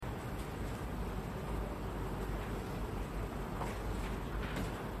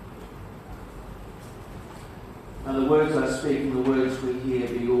And the words I speak and the words we hear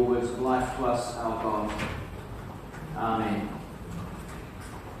be your words of life to us, our God. Amen.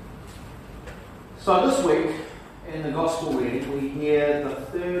 So this week, in the Gospel reading, we hear the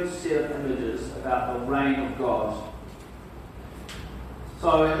third set of images about the reign of God.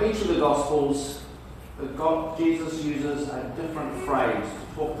 So in each of the Gospels, Jesus uses a different phrase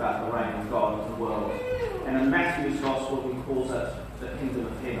to talk about the reign of God in the world. And in Matthew's Gospel, he calls it the kingdom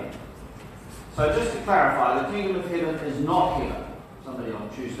of heaven. So just to clarify, the kingdom of heaven is not heaven. Somebody on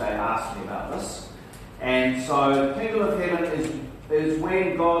Tuesday asked me about this. And so the kingdom of heaven is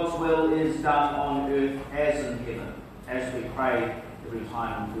when God's will is done on earth as in heaven, as we pray every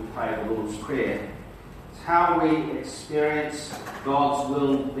time we pray the Lord's Prayer. It's how we experience God's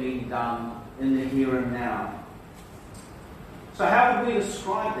will being done in the here and now. So how would we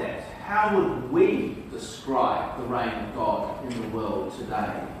describe that? How would we describe the reign of God in the world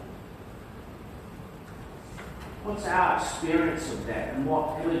today? What's our experience of that, and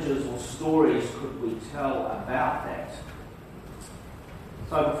what images or stories could we tell about that?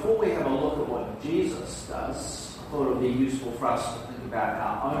 So before we have a look at what Jesus does, I thought it would be useful for us to think about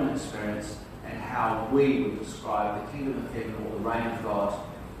our own experience and how we would describe the kingdom of heaven or the reign of God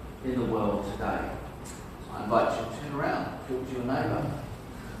in the world today. So I invite you to turn around, talk to your neighbour.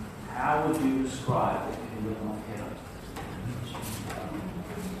 How would you describe the kingdom of heaven?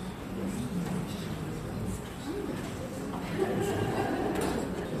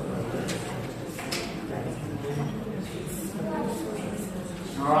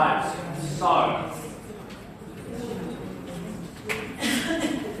 Alright, so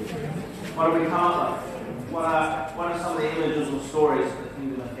what do we come up with? What are some of the images or stories of the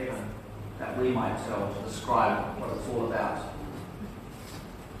kingdom of heaven that we might tell to describe what it's all about?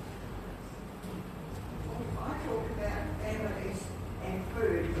 I talked about families and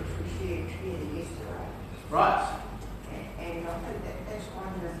food, which we shared together yesterday. Right. And I think that's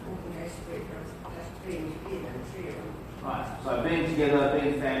one important aspect of just being together and sharing. Right, so being together,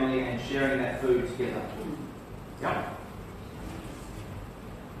 being family, and sharing that food together. Yep.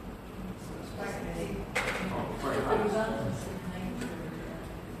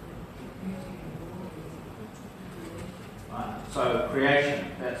 Right, so creation,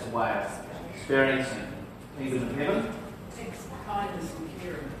 that's a way of experiencing the kingdom of heaven. Acts of kindness and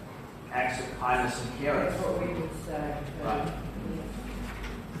caring. Acts of kindness and caring. That's what we would say. Right.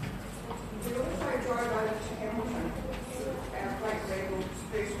 We also drove over to Hamilton, our great granddaughter's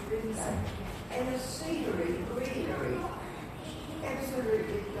first birthday, and the scenery, greenery,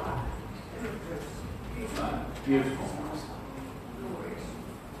 absolutely dark. And it was beautiful. Right. Beautiful. Glorious.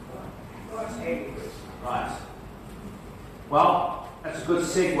 God's handiwork. Right. Well, that's a good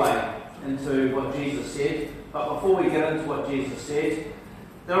segue into what Jesus said. But before we get into what Jesus said,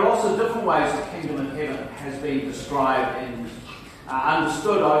 there are also different ways the kingdom of heaven has been described and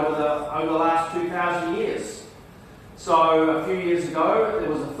understood over the last 2,000 years. So a few years ago, there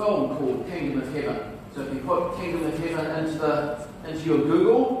was a film called Kingdom of Heaven. So if you put Kingdom of Heaven into your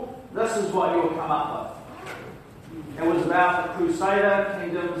Google, this is what you'll come up with. It was about the Crusader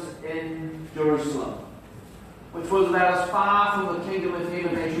kingdoms in Jerusalem, which was about as far from the kingdom of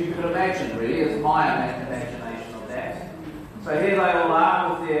heaven as you could imagine, really, as my imagination of that. So here they all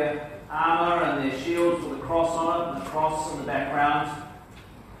are with their armour and their shields with a cross on it, and a cross in the background.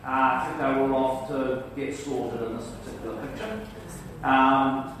 I think they were all off to get slaughtered in this particular picture.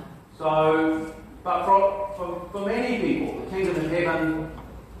 But for many people, the kingdom of heaven,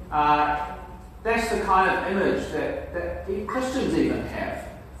 that's the kind of image that Christians even have,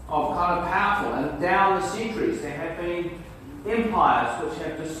 of kind of powerful. And down the centuries, there have been empires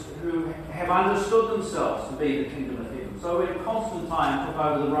who have understood themselves to be the kingdom of heaven. So when Constantine took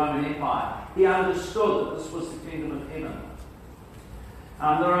over the Roman Empire, he understood that this was the kingdom of heaven.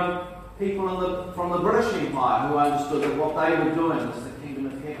 There are people from the British Empire who understood that what they were doing was the kingdom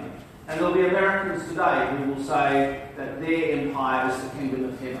of heaven. And there'll be Americans today who will say that their empire is the kingdom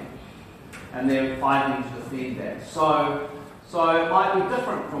of heaven. And they're fighting to defend that. So it might be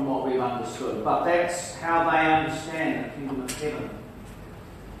different from what we've understood, but that's how they understand the kingdom of heaven.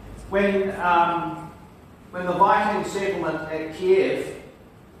 When the Viking settlement at Kiev,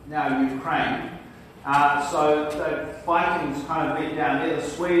 now Ukraine, so the Vikings kind of went down there, the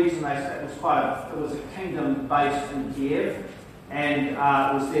Swedes, and it was a kingdom based in Kiev, and it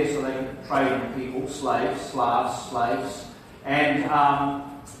was there so they could trade in people, slaves. And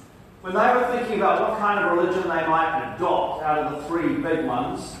when they were thinking about what kind of religion they might adopt out of the three big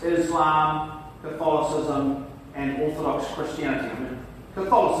ones, Islam, Catholicism, and Orthodox Christianity. I mean,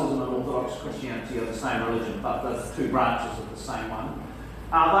 Catholicism and Orthodox Christianity are the same religion, but the two branches of the same one.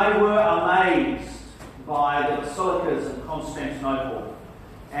 They were amazed by the basilicas in Constantinople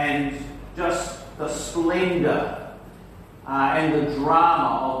and just the splendour and the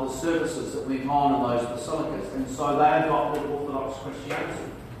drama of the services that went on in those basilicas. And so they adopted Orthodox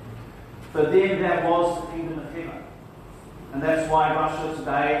Christianity. For them, that was the kingdom of heaven. And that's why Russia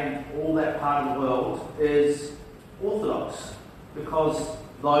today and all that part of the world is Orthodox, because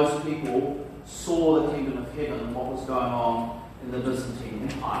those people saw the kingdom of heaven and what was going on in the Byzantine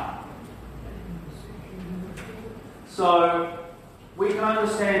Empire. So we can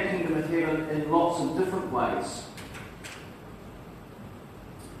understand kingdom of heaven in lots of different ways.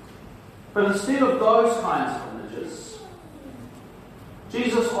 But instead of those kinds of images,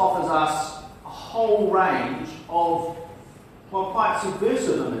 Jesus offers us a whole range of, well, quite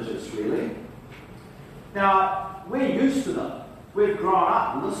subversive images, really. Now, we're used to them. We've grown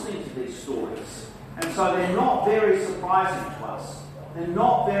up listening to these stories. And so they're not very surprising to us. They're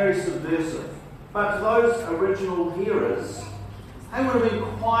not very subversive. But to those original hearers, they would have been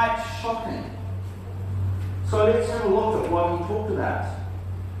quite shocking. So let's have a look at what he talked about.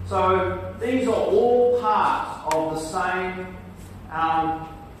 So these are all part of the same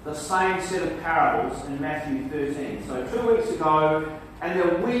set of parables in Matthew 13. So 2 weeks ago, and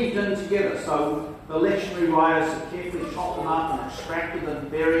they're weaved in together. So the lectionary writers have carefully chopped them up and extracted the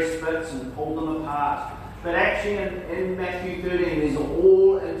various bits and pulled them apart. But actually in Matthew 13, these are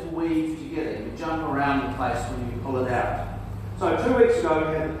all interweaved together. You jump around the place when you pull it out. So 2 weeks ago,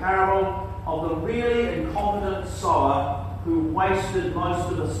 we had the parable of the really incompetent sower who wasted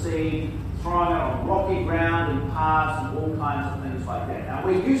most of the seed, throwing it on rocky ground and paths and all kinds of things like that. Now,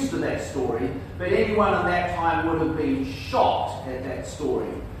 we're used to that story, but anyone in that time would have been shocked at that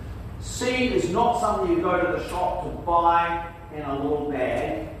story. Seed is not something you go to the shop to buy in a little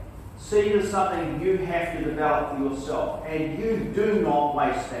bag. Seed is something you have to develop for yourself, and you do not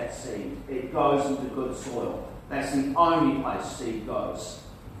waste that seed. It goes into good soil. That's the only place seed goes.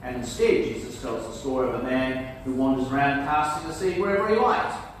 And instead, Jesus tells the story of a man who wanders around casting the seed wherever he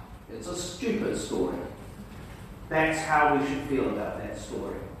liked. It's a stupid story. That's how we should feel about that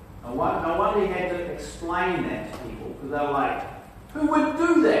story. No wonder he had to explain that to people, because they were like, who would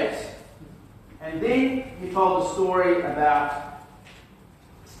do that? And then he told the story about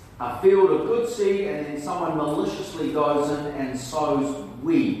a field of good seed, and then someone maliciously goes in and sows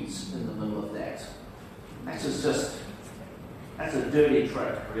weeds in the middle of that. That's a dirty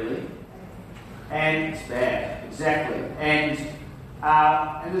trick, really. And it's bad, exactly. And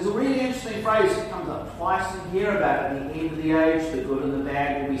there's a really interesting phrase that comes up twice in here about at the end of the age, the good and the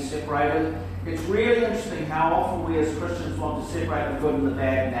bad will be separated. It's really interesting how often we as Christians want to separate the good and the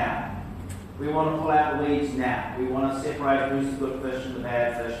bad now. We want to pull out the weeds now. We want to separate who's the good fish and the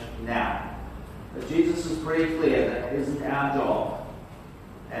bad fish now. But Jesus is pretty clear that it isn't our job.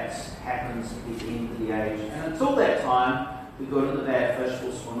 That happens at the end of the age. And until that time, the good and the bad fish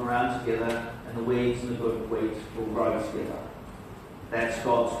will swim around together, and the weeds and the good wheat will grow together. That's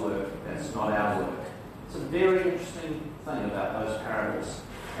God's work. That's not our work. It's a very interesting thing about those parables.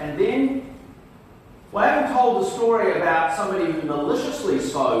 And then, well, having told the story about somebody who maliciously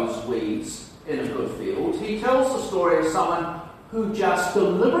sows weeds in a good field, he tells the story of someone who just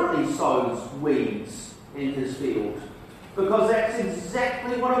deliberately sows weeds in his field. Because that's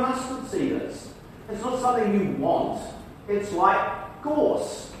exactly what a mustard seed is. It's not something you want. It's like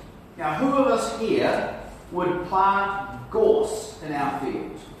gorse. Now, who of us here would plant gorse in our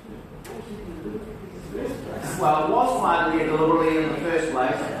field? Well, it was planted here deliberately in the first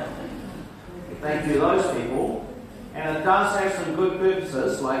place. Thank you, those people. And it does have some good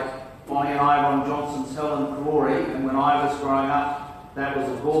purposes, like Bonnie and I were on Johnson's Hill in Karori, and when I was growing up, that was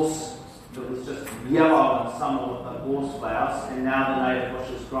a gorse that was just yellow in summer with the gorse flowers, and now the native bush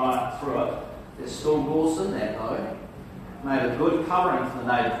has grown up through it. There's still gorse in there, though. Made a good covering for the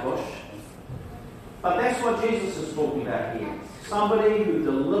native bush. But that's what Jesus is talking about here. Somebody who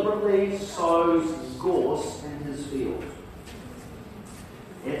deliberately sows gorse in his field.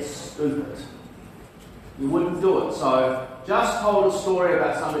 It's stupid. You wouldn't do it. So, just told a story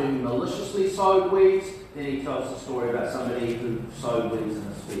about somebody who maliciously sowed weeds, then he tells a story about somebody who sowed weeds in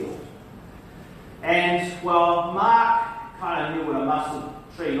his field. And, well, Mark kind of knew what a mustard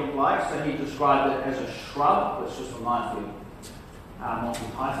tree looked like, so he described it as a shrub, which just reminds me of Monty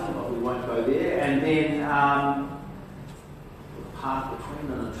Python, but we won't go there. And then the path between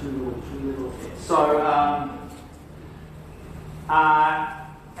them, two little things. So,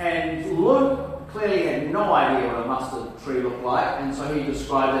 and Luke clearly had no idea what a mustard tree looked like, and so he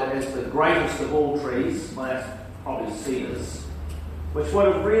described it as the greatest of all trees. Well, that's probably cedars, which would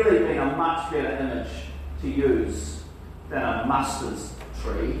have really been a much better image to use than a mustard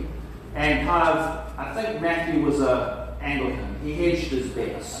tree. And I think Matthew was an Anglican. He hedged his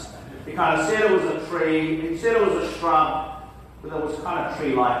bets. He kind of said it was a tree, he said it was a shrub, but it was kind of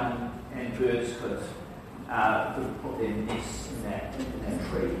tree-like and birds could put their nests in that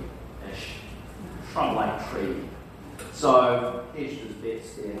tree-ish, shrub-like tree. So, hedged his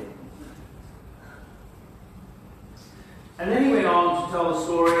bets there. And then he went on to tell the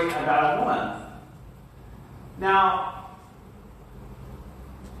story about a woman. Now,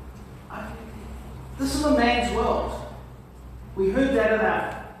 this is a man's world. We heard that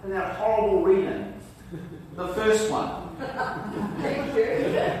in that horrible reading, the first one.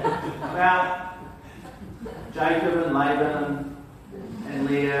 About Jacob and Laban and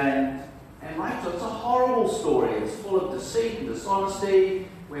Leah and Rachel. It's a horrible story. It's full of deceit and dishonesty,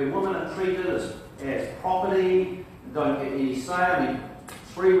 where women are treated as property and don't get any say. I mean,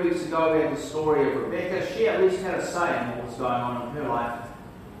 3 weeks ago we had the story of Rebecca. She at least had a say in what was going on in her life.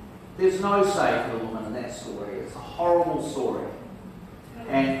 There's no say for the woman in that story. It's a horrible story.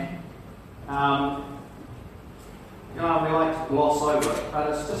 And, we like to gloss over it,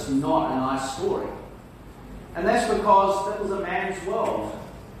 but it's just not a nice story. And that's because that was a man's world.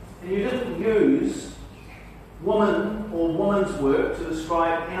 And you didn't use woman or woman's work to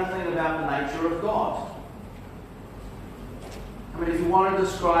describe anything about the nature of God. I mean, if you want to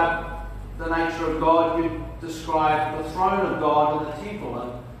describe the nature of God, you describe the throne of God and the temple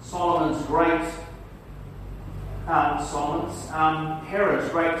and Solomon's Herod's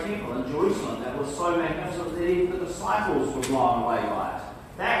great temple in Jerusalem that was so magnificent that even the disciples were blown away by it.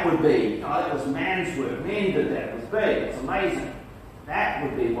 That would be, that was man's work. Men did that. It was big. It's amazing. That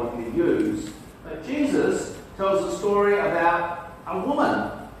would be what you use. But Jesus tells a story about a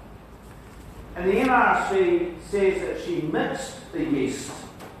woman. And the NRSV says that she mixed the yeast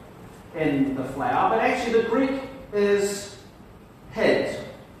in the flour, but actually the Greek is hid.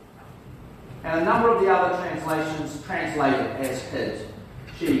 And a number of the other translations translate it as hid.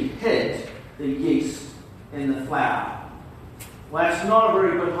 She hid the yeast in the flour. Well, that's not a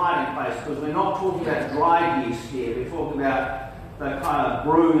very good hiding place because we're not talking about dried yeast here. We're talking about the kind of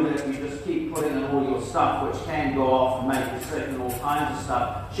brew that you just keep putting in all your stuff, which can go off and make you sick and all kinds of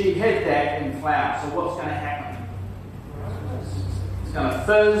stuff. She hid that in flour. So what's going to happen? It's going to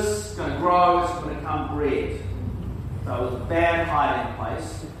fizz, it's going to grow, it's going to become bread. So it was a bad hiding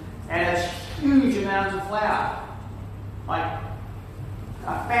place. And it's huge amounts of flour. Like,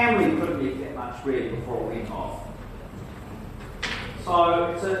 a family couldn't eat that much bread before it went off.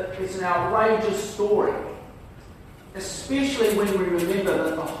 So it's an outrageous story. Especially when we remember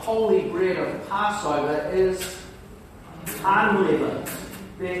that the holy bread of Passover is unleavened.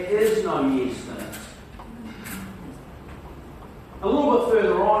 There is no yeast in it. A little bit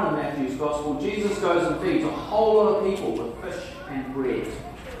further on in Matthew's Gospel, Jesus goes and feeds a whole lot of people with fish and bread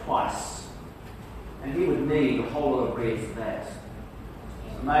twice. And he would need a whole lot of bread for that.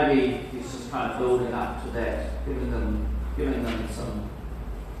 So maybe he's just kind of building up to that, giving them some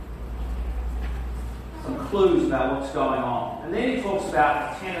clues about what's going on. And then he talks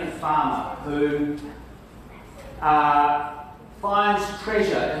about a tenant farmer who finds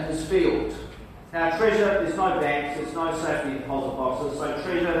treasure in his field. Now treasure, there's no banks, there's no safety deposit boxes, so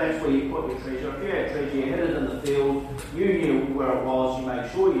treasure, that's where you put your treasure. If you had treasure, you hid it in the field, you knew where it was, you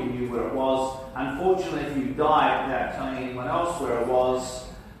made sure you knew where it was. Unfortunately, if you died without telling anyone else where it was,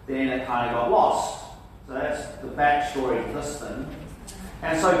 then it kind of got lost. So that's the backstory of this thing.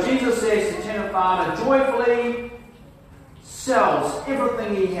 And so Jesus says the tenant farmer joyfully sells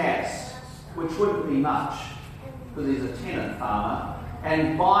everything he has, which wouldn't be much, because he's a tenant farmer,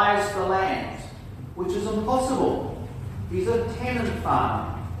 and buys the land, which is impossible. He's a tenant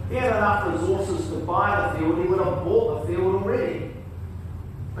farmer. If he had enough resources to buy the field, he would have bought the field already.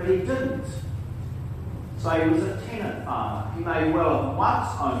 But he didn't. So he was a tenant farmer. He may well have once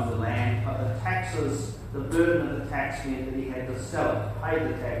owned the land, but the burden of the tax meant that he had to sell it, pay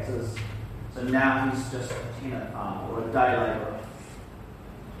the taxes. So now he's just a tenant farmer or a day labourer.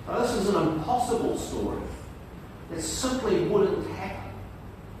 So this is an impossible story. It simply wouldn't happen.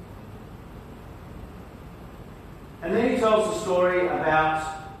 And then he tells the story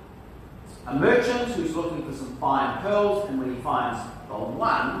about a merchant who's looking for some fine pearls, and when he finds the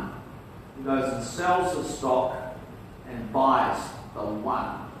one, he goes and sells his stock and buys the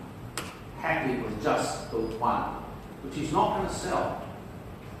one, happy with just the one, which he's not going to sell.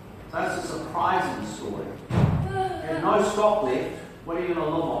 So that's a surprising story. There's no stock left. What are you going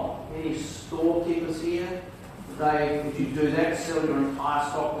to live on? Any storekeepers here today? Would you do that? Sell your entire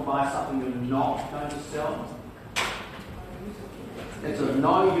stock to buy something you're not going to sell? It's of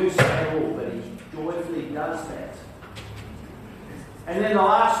no use at all, but he joyfully does that. And then the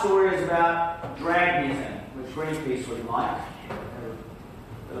last story is about dragneting, which Greenpeace would like.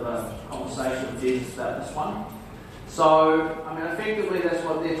 A bit of a conversation with Jesus about this one. So, I mean, effectively that's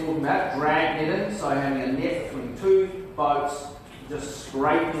what they're talking about, drag netting, so having a net between two boats, just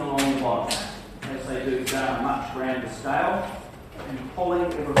scraping along the bottom, as they do today on a much grander scale, and pulling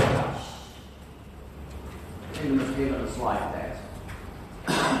everything else. The kingdom of heaven is like that.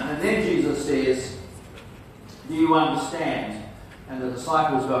 And then Jesus says, do you understand? And the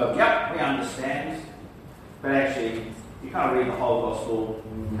disciples go, yep, we understand. But actually, you can't read the whole gospel,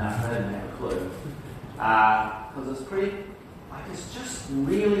 no, they didn't have a clue. Because it's pretty, it's just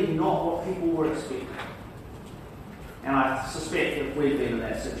really not what people were expecting. And I suspect if we'd been in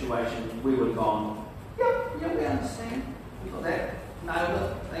that situation, we would have gone, yep, we understand. We got that, nailed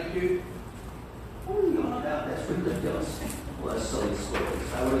it, thank you. What are you on about? That's ridiculous. All those silly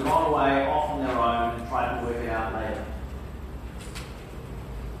stories. They would have gone away off on their own and tried to work it out later.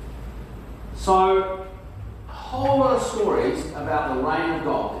 So, a whole lot of stories about the reign of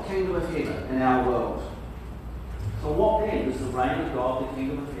God, the kingdom of heaven in our world. So what then does the reign of God, the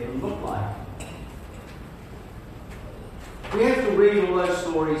kingdom of heaven, look like? We have to read all those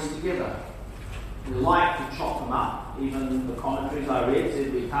stories together. We like to chop them up. Even the commentaries I read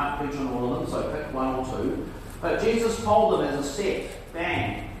said we can't preach on all of them, so pick one or two. But Jesus told them as a set,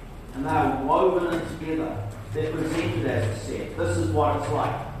 bang, and they were woven in together. They're presented as a set. This is what it's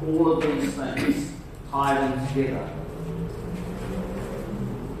like. All of these things tied in together.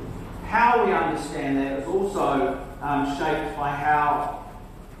 How we understand that is also shaped by how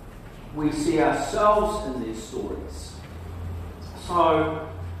we see ourselves in these stories. So,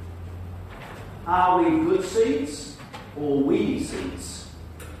 are we good seeds or weedy seeds?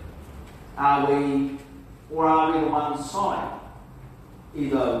 Are we the ones sown?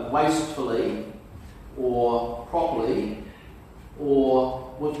 Either wastefully or properly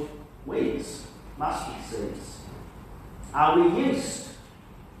or with weeds, musky seeds? Are we yeast?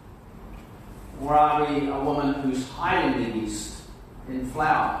 Or are we a woman who's hiding the yeast in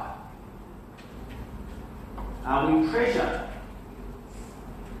flour? Are we treasure?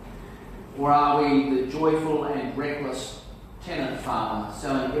 Or are we the joyful and reckless tenant farmer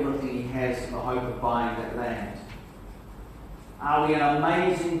selling everything he has in the hope of buying that land? Are we an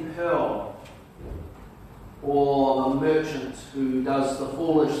amazing pearl? Or the merchant who does the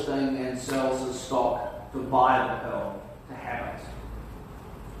foolish thing and sells his stock to buy the pearl, to have it?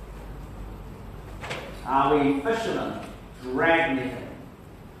 Are we fishermen, drag netting?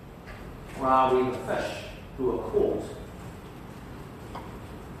 Or are we the fish who are caught?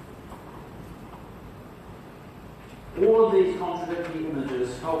 All of these contradictory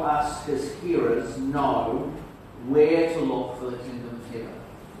images help us as hearers know where to look for the kingdom of heaven.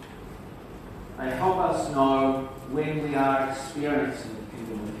 They help us know when we are experiencing the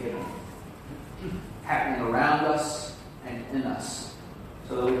kingdom of heaven happening around us and in us,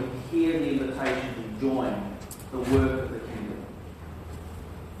 so that we can hear the invitation to join the work of the kingdom.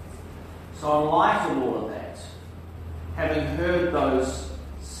 So in light of all of that, having heard those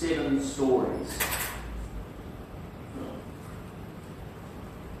 7 stories,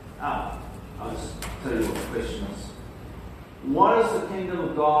 I'll just tell you what the question is. What is the kingdom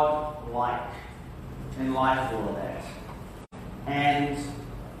of God like in light of all of that? And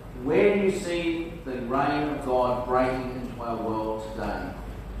where do you see the reign of God breaking into our world today?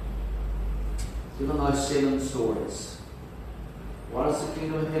 Given those 7 stories, what is the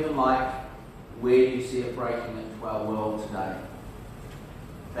kingdom of heaven like? Where do you see it breaking into our world today?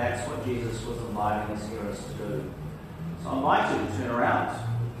 That's what Jesus was inviting us hearers to do. So I invite you to turn around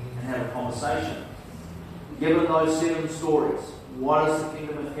and have a conversation. Given those 7 stories, what is the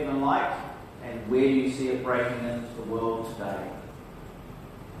kingdom of heaven like? And where do you see it breaking into the world today?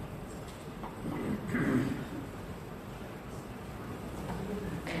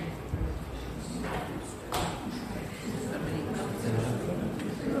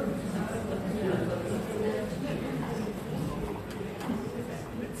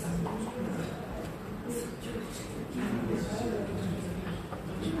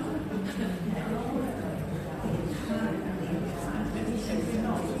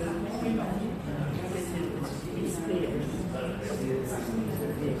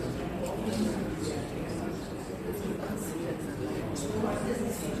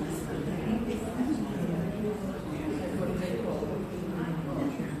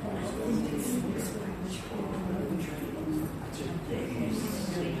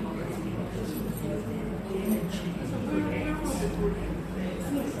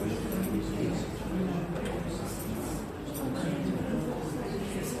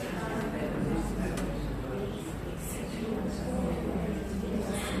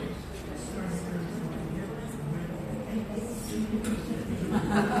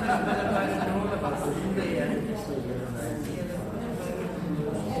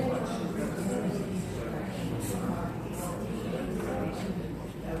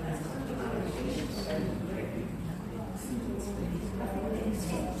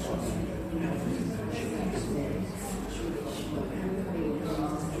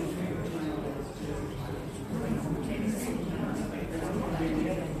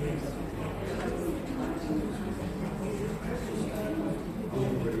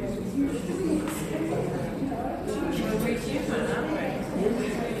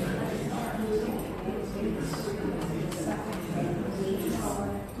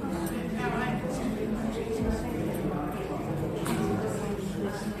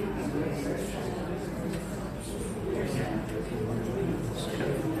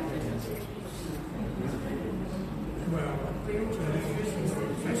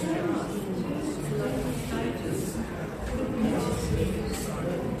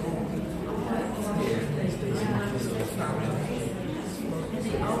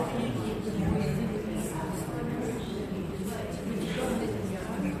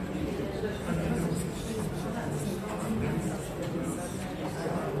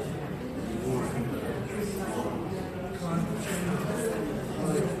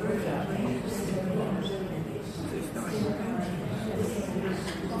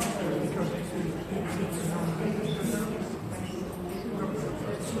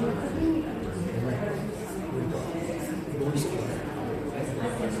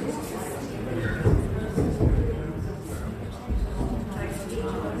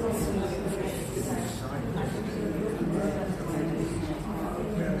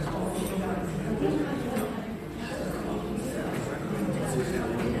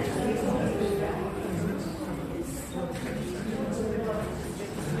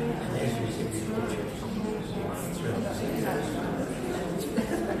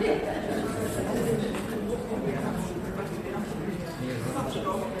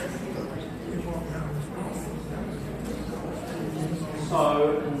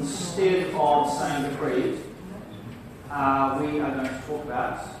 So instead of saying the creed, we are going to talk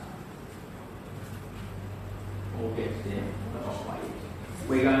about, we'll get to them, but not quite yet.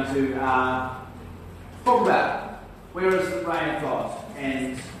 We're going to talk about where is the reign of God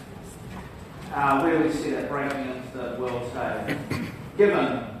and where we see that breaking into the world today,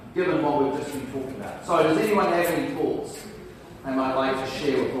 given what we've just been talking about. So does anyone have any thoughts they might like to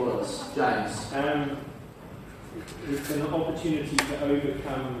share with all of us? James? It's an opportunity to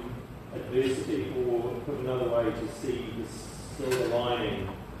overcome adversity, or put another way, to see the silver lining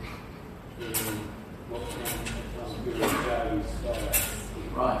in what can good and bad style.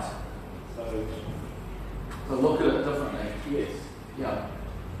 Right. So look at it differently. Yes. Yeah.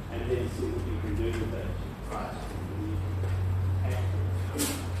 And then see what you can do with that. Right.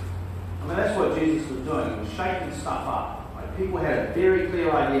 I mean, that's what Jesus was doing. He was shaking stuff up. Right? People had a very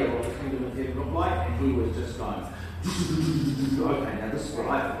clear idea of what the kingdom of heaven looked like, and he was just going, okay, now this is what I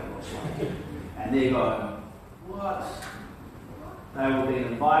think it looks like. And they're going, what? They were being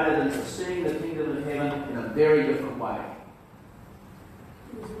invited into seeing the kingdom of heaven in a very different way.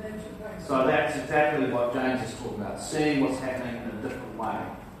 So that's exactly what James is talking about, seeing what's happening in a different way.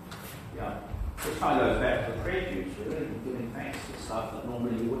 Yeah. This kind of goes back to the prayer juice, really, and giving thanks for stuff that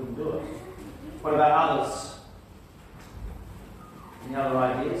normally you wouldn't do it. What about others? Any other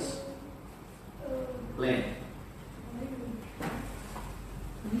ideas? Glenn?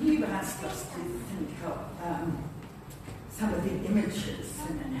 You asked us to think of some of the images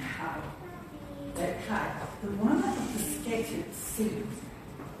and how they play. The one of the scattered seed,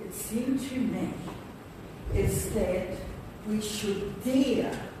 it seemed to me, is that we should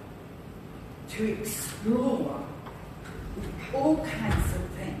dare to explore all kinds of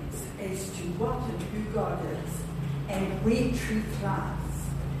things as to what and who God is and where truth lies.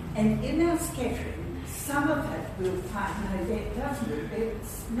 And in our scattering, some of it we'll find, no, that doesn't,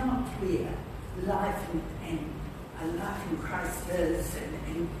 it's not where life and a life in Christ is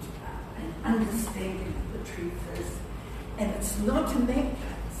and understanding of the truth is. And it's not in that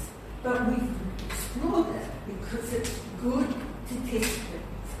place, but we've explored it because it's good to test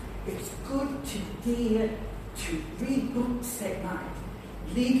things. It's good to dare to read books that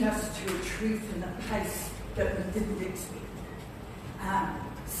might lead us to a truth in a place that we didn't expect.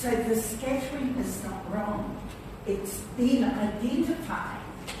 So the scattering is not wrong. It's been identified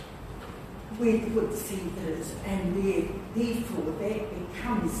where good seed is and where, therefore, that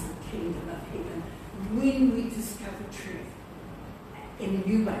becomes the kingdom of heaven when we discover truth in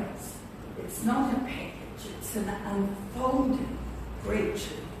new ways. It's not a package, it's an unfolding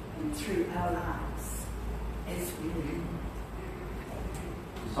gradually through our lives as we learn.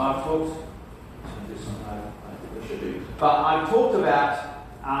 So I've talked, but I've talked about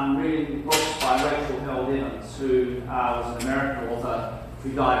reading books by Rachel Held Evans, who was an American author who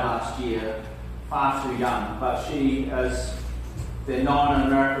died last year, far too young, but she is, they're known in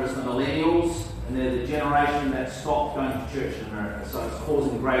America as the millennials, and they're the generation that stopped going to church in America, so it's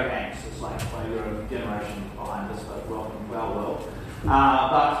causing great angst. It's like, well, you're a generation behind us, but welcome, well.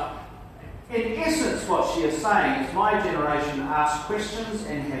 But in essence, what she is saying is my generation asks questions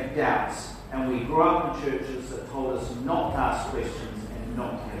and have doubts, and we grew up in churches that told us not to ask questions and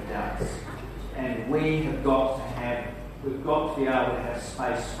not to have doubts. And we've got to be able to have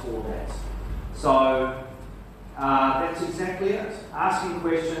space for that. So that's exactly it. Asking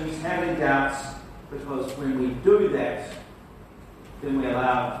questions, having doubts, because when we do that, then we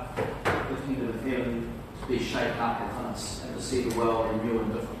allow the kingdom of heaven to be shaken up within us and to see the world in new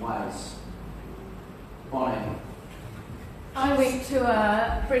and different ways. Bonnie. I went to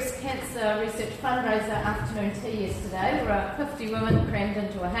a breast cancer research fundraiser afternoon tea yesterday. There were 50 women crammed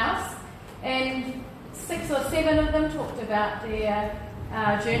into a house, and 6 or 7 of them talked about their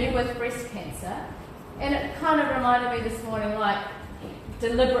journey with breast cancer. And it kind of reminded me this morning, like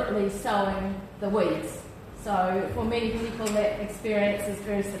deliberately sowing the weeds. So for many people that experience is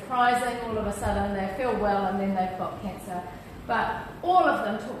very surprising. All of a sudden they feel well and then they've got cancer. But all of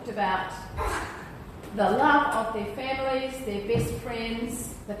them talked about the love of their families, their best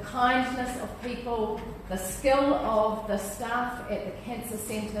friends, the kindness of people, the skill of the staff at the cancer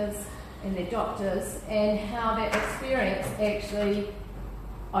centres and their doctors, and how that experience actually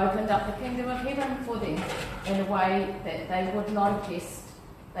opened up the kingdom of heaven for them in a way that they would not have guessed.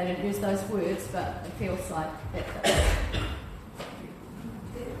 They didn't use those words, but it feels like that's it.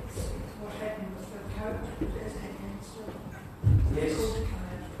 What happened with the coach, does happen still? Yes.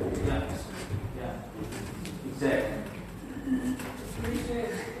 Yeah. Exactly. We said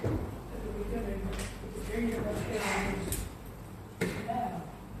at the beginning, the kingdom of heaven is now.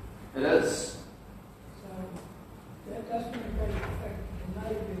 It is. So that doesn't make a big effect.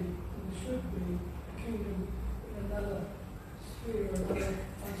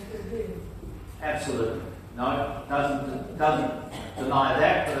 by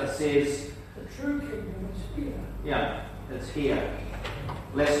that, but it says, The true kingdom is here. yeah, it's here.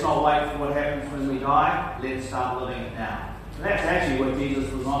 Let's not wait for what happens when we die. Let's start living it now. And that's actually what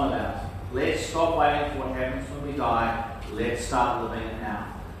Jesus was on about. Let's stop waiting for what happens when we die. Let's start living it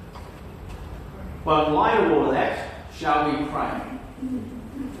now. Well, in light of all of that, shall we pray?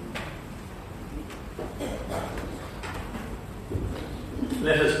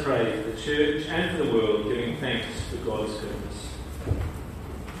 Let us pray for the church and for the world, giving thanks for God's goodness.